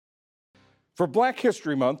For Black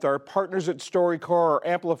History Month, our partners at StoryCorps are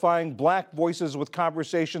amplifying Black voices with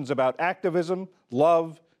conversations about activism,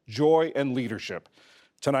 love, joy, and leadership.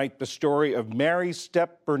 Tonight, the story of Mary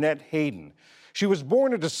Step Burnett Hayden. She was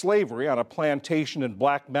born into slavery on a plantation in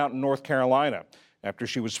Black Mountain, North Carolina. After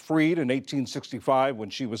she was freed in 1865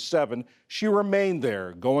 when she was 7, she remained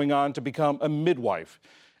there, going on to become a midwife.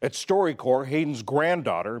 At StoryCorps, Hayden's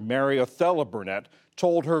granddaughter, Mary Othello Burnett,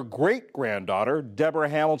 told her great-granddaughter, Deborah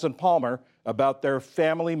Hamilton Palmer, about their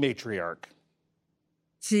family matriarch.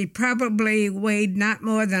 She probably weighed not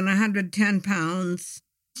more than 110 pounds.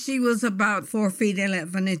 She was about 4 feet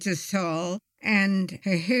 11 inches tall, and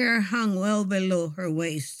her hair hung well below her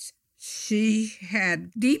waist. She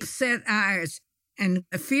had deep-set eyes and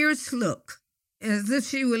a fierce look, as if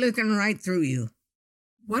she were looking right through you.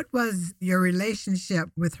 What was your relationship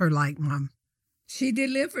with her like, Mom? She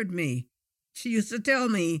delivered me. She used to tell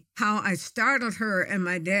me how I startled her and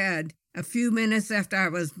my dad a few minutes after I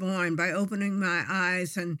was born by opening my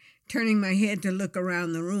eyes and turning my head to look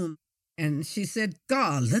around the room. And she said,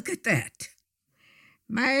 "God, look at that."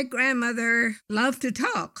 My grandmother loved to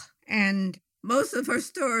talk, and most of her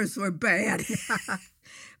stories were bad.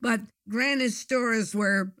 But Granny's stories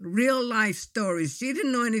were real-life stories. She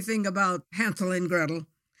didn't know anything about Hansel and Gretel.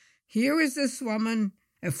 Here was this woman,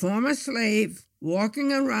 a former slave,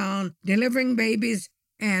 walking around, delivering babies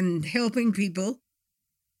and helping people.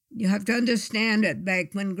 You have to understand that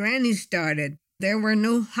back when Granny started, there were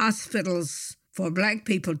no hospitals for Black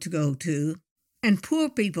people to go to, and poor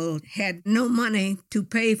people had no money to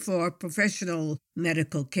pay for professional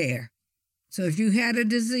medical care. So if you had a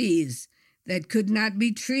disease that could not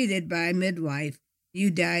be treated by a midwife, you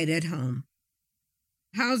died at home.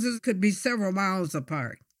 Houses could be several miles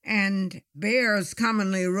apart, and bears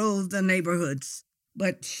commonly roved the neighborhoods,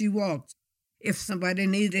 but she walked. If somebody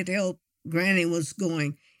needed help, Granny was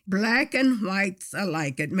going. Black and whites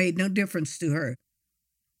alike, it made no difference to her.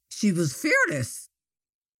 She was fearless.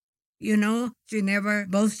 You know, she never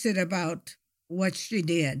boasted about what she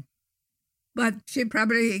did. But she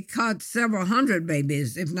probably caught several hundred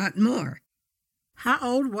babies, if not more. How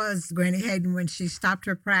old was Granny Hayden when she stopped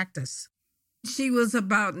her practice? She was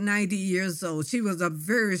about 90 years old. She was a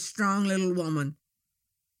very strong little woman.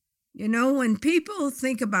 You know, when people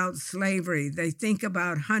think about slavery, they think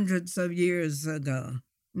about hundreds of years ago,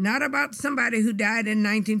 not about somebody who died in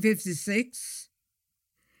 1956.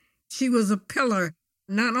 She was a pillar,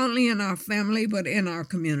 not only in our family, but in our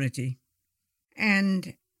community.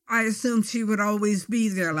 And I assumed she would always be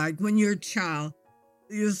there, like when you're a child,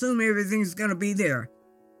 you assume everything's going to be there.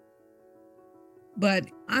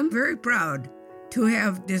 But I'm very proud to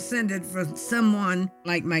have descended from someone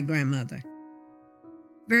like my grandmother.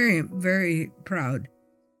 Very, very proud.